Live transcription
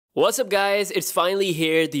What's up guys, it's finally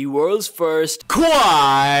here, the world's first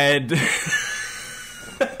quad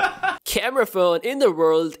camera phone in the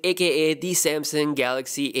world, aka the Samsung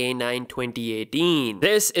Galaxy A9 2018.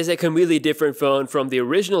 This is a completely different phone from the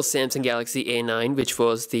original Samsung Galaxy A9, which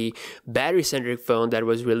was the battery-centric phone that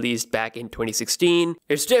was released back in 2016.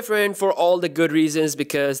 It's different for all the good reasons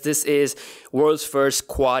because this is world's first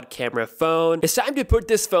quad camera phone. It's time to put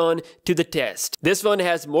this phone to the test. This phone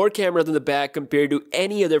has more cameras in the back compared to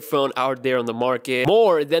any other phone out there on the market,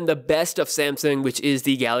 more than the best of Samsung, which is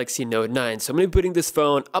the Galaxy Note 9. So I'm going to be putting this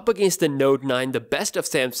phone up against the Note 9, the best of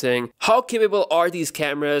Samsung. How capable are these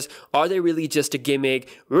cameras? Are they really just a gimmick?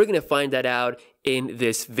 We're going to find that out in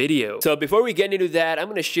this video. So before we get into that, I'm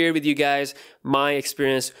going to share with you guys my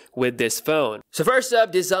experience with this phone. So first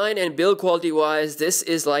up, design and build quality wise, this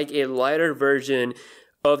is like a lighter version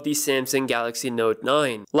of the Samsung Galaxy Note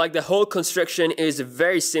 9. Like the whole construction is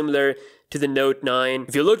very similar to the Note 9.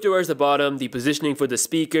 If you look towards the bottom, the positioning for the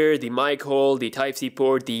speaker, the mic hole, the Type-C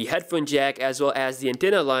port, the headphone jack, as well as the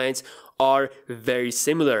antenna lines are very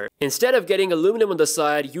similar. Instead of getting aluminum on the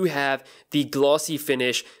side, you have the glossy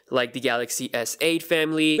finish like the Galaxy S8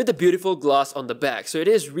 family with a beautiful gloss on the back. So it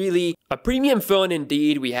is really a premium phone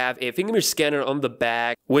indeed. We have a fingerprint scanner on the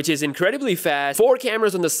back, which is incredibly fast. 4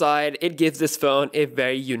 cameras on the side. It gives this phone a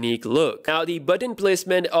very unique look. Now the button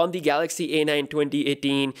placement on the Galaxy A9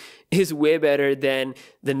 2018 is way better than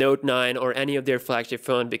the Note 9 or any of their flagship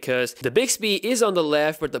phone because the Bixby is on the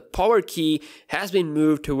left, but the power key has been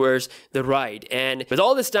moved towards the right. And with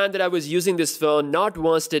all this time that I was using this phone, not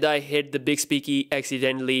once did I hit the Bixby key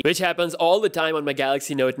accidentally, which happens all the time on my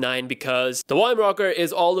Galaxy Note 9 because the volume rocker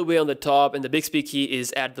is all the way on the top and the Bixby key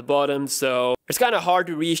is at the bottom. So it's kind of hard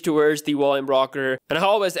to reach towards the volume rocker, and I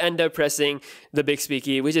always end up pressing the Bixby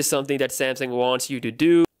key, which is something that Samsung wants you to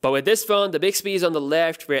do. But with this phone, the Bixby is on the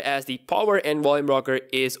left, whereas the power and volume rocker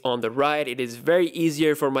is on the right. It is very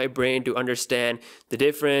easier for my brain to understand the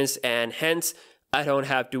difference, and hence I don't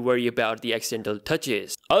have to worry about the accidental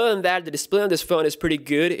touches. Other than that, the display on this phone is pretty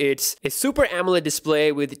good. It's a Super AMOLED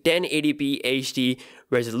display with 1080p HD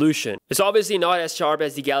resolution. It's obviously not as sharp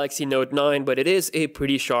as the Galaxy Note 9, but it is a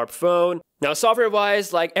pretty sharp phone. Now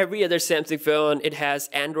software-wise, like every other Samsung phone, it has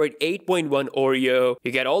Android 8.1 Oreo.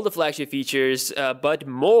 You get all the flagship features, but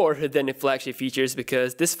more than the flagship features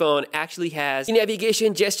because this phone actually has the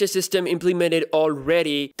navigation gesture system implemented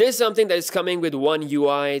already. This is something that is coming with One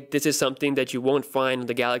UI. This is something that you won't find on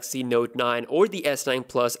the Galaxy Note 9 or the S9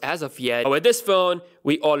 Plus as of yet. But with this phone,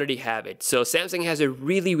 we already have it. So Samsung has a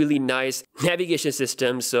really nice navigation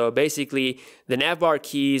system. So basically, the navbar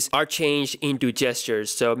keys are changed into gestures.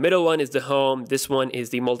 So middle one is the home, this one is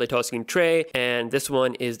the multitasking tray, and this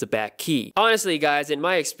one is the back key. Honestly guys, in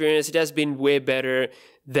my experience, it has been way better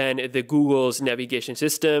than the Google's navigation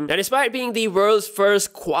system. Now despite being the world's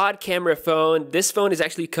first quad camera phone, this phone is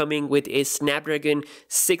actually coming with a Snapdragon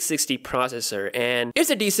 660 processor, and it's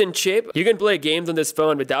a decent chip. You can play games on this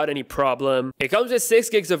phone without any problem. It comes with 6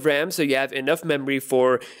 gigs of RAM, so you have enough memory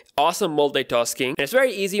for awesome multitasking. And it's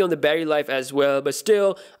very easy on the battery life as well, but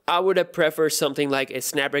still I would have preferred something like a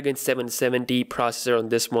Snapdragon 770 processor on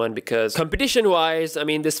this one because competition wise, I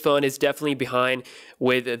mean, this phone is definitely behind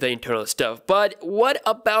with the internal stuff. But what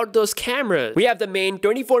about those cameras? We have the main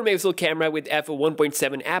 24 megapixel camera with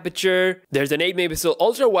f1.7 aperture. There's an 8 megapixel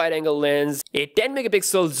ultra wide angle lens, a 10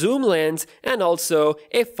 megapixel zoom lens, and also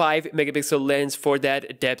a 5 megapixel lens for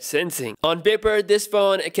that depth sensing. On paper, this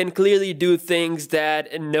phone can clearly do things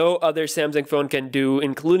that no other Samsung phone can do,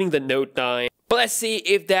 including the Note 9. But let's see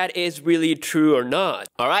if that is really true or not.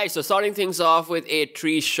 Alright, so starting things off with a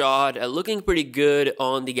tree shot, looking pretty good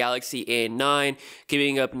on the Galaxy A9,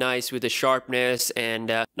 keeping up nice with the sharpness. And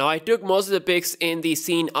now I took most of the pics in the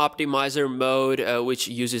scene optimizer mode, which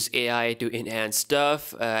uses AI to enhance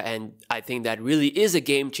stuff. And I think that really is a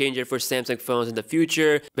game changer for Samsung phones in the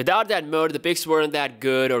future. Without that mode, the pics weren't that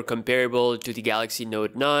good or comparable to the Galaxy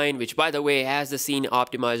Note 9, which by the way has the scene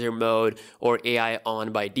optimizer mode or AI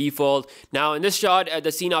on by default. Now in this shot,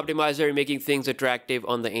 the scene optimizer making things attractive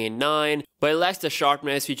on the A9, but it lacks the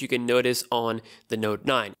sharpness which you can notice on the Note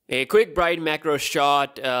 9. A quick bright macro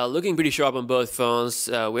shot, looking pretty sharp on both phones.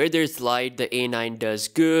 Where there's light, the A9 does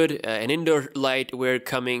good. An indoor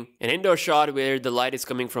shot where the light is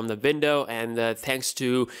coming from the window, and thanks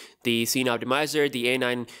to the scene optimizer, the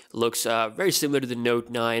A9 looks very similar to the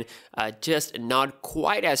Note 9, just not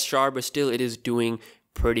quite as sharp, but still it is doing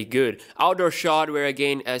pretty good. Outdoor shot, where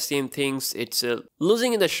again same things, it's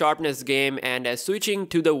losing in the sharpness game, and switching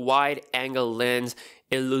to the wide angle lens,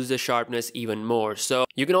 it loses the sharpness even more. So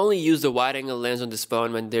you can only use the wide angle lens on this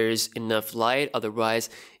phone when there's enough light, otherwise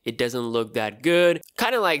it doesn't look that good.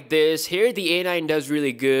 Kind of like this here, the A9 does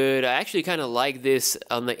really good. I actually kind of like this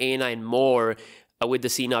on the A9 more. With the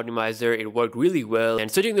scene optimizer, it worked really well.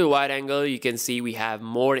 And switching to the wide angle, you can see we have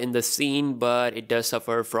more in the scene, but it does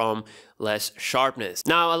suffer from less sharpness.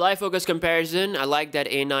 Now, a live focus comparison, I like that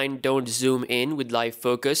A9 don't zoom in with live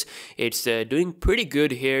focus. It's doing pretty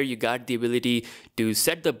good here. You got the ability to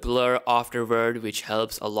set the blur afterward, which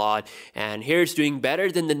helps a lot. And here it's doing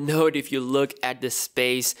better than the Note. If you look at the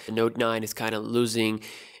space, the Note 9 is kind of losing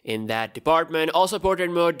in that department. Also, portrait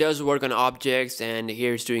mode does work on objects, and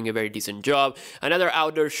here it's doing a very decent job. Another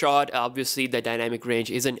outdoor shot, obviously the dynamic range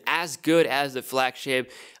isn't as good as the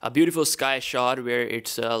flagship. A beautiful sky shot where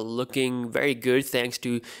it's looking very good thanks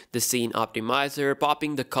to the scene optimizer,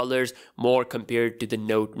 popping the colors more compared to the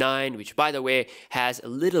Note 9, which by the way has a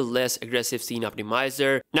little less aggressive scene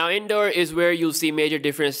optimizer. Now indoor is where you'll see major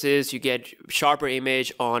differences. You get sharper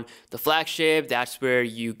image on the flagship. That's where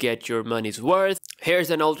you get your money's worth.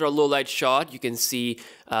 Here's an ultra low light shot. You can see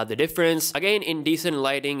the difference. Again, in decent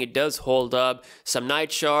lighting, it does hold up. Some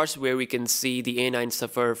night shots where we can see the A9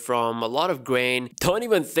 suffer from a lot of grain. Don't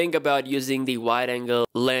even think about using the wide angle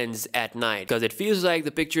lens at night because it feels like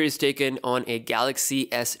the picture is taken on a Galaxy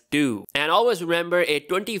S2. And always remember, a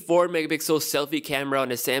 24 megapixel selfie camera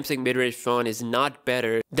on a Samsung mid-range phone is not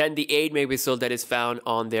better than the 8 megapixel that is found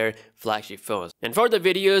on their flagship phones. And for the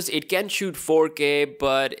videos, it can shoot 4K,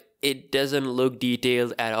 but it doesn't look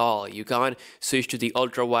detailed at all. You can't switch to the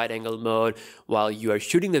ultra wide angle mode while you are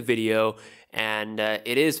shooting the video, and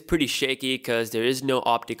it is pretty shaky because there is no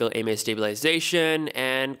optical image stabilization,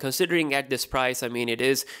 and considering at this price, I mean, it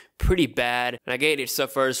is pretty bad. And again, it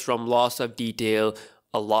suffers from loss of detail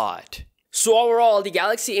a lot. So overall, the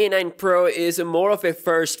Galaxy A9 Pro is more of a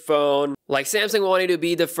first phone. Like Samsung wanted to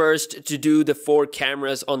be the first to do the 4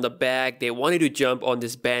 cameras on the back. They wanted to jump on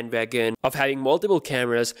this bandwagon of having multiple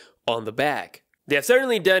cameras on the back. They have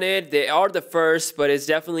certainly done it. They are the first, but it's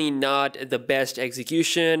definitely not the best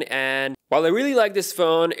execution. And while I really like this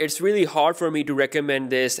phone, it's really hard for me to recommend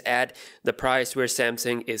this at the price where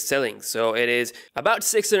Samsung is selling. So it is about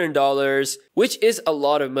 $600, which is a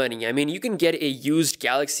lot of money. I mean, you can get a used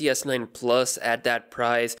Galaxy S9 Plus at that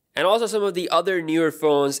price. And also some of the other newer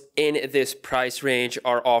phones in this price range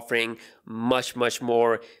are offering much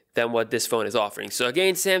more than what this phone is offering. So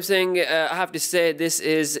again, Samsung, I have to say this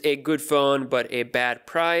is a good phone, but a bad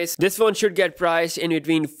price. This phone should get priced in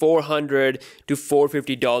between $400 to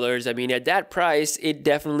 $450. I mean, at that price, it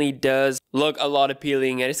definitely does look a lot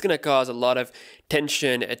appealing, and it's gonna cause a lot of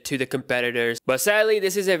tension to the competitors. But sadly,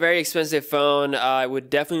 this is a very expensive phone. I would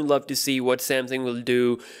definitely love to see what Samsung will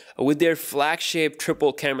do with their flagship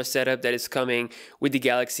triple camera setup that is coming with the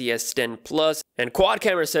Galaxy S10 Plus and quad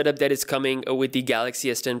camera setup that is coming with the Galaxy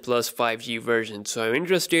S10 Plus 5G version. So I'm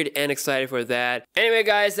interested and excited for that. Anyway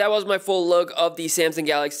guys, that was my full look of the Samsung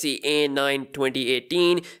Galaxy A9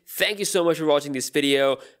 2018. Thank you so much for watching this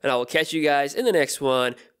video, and I will catch you guys in the next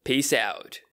one. Peace out.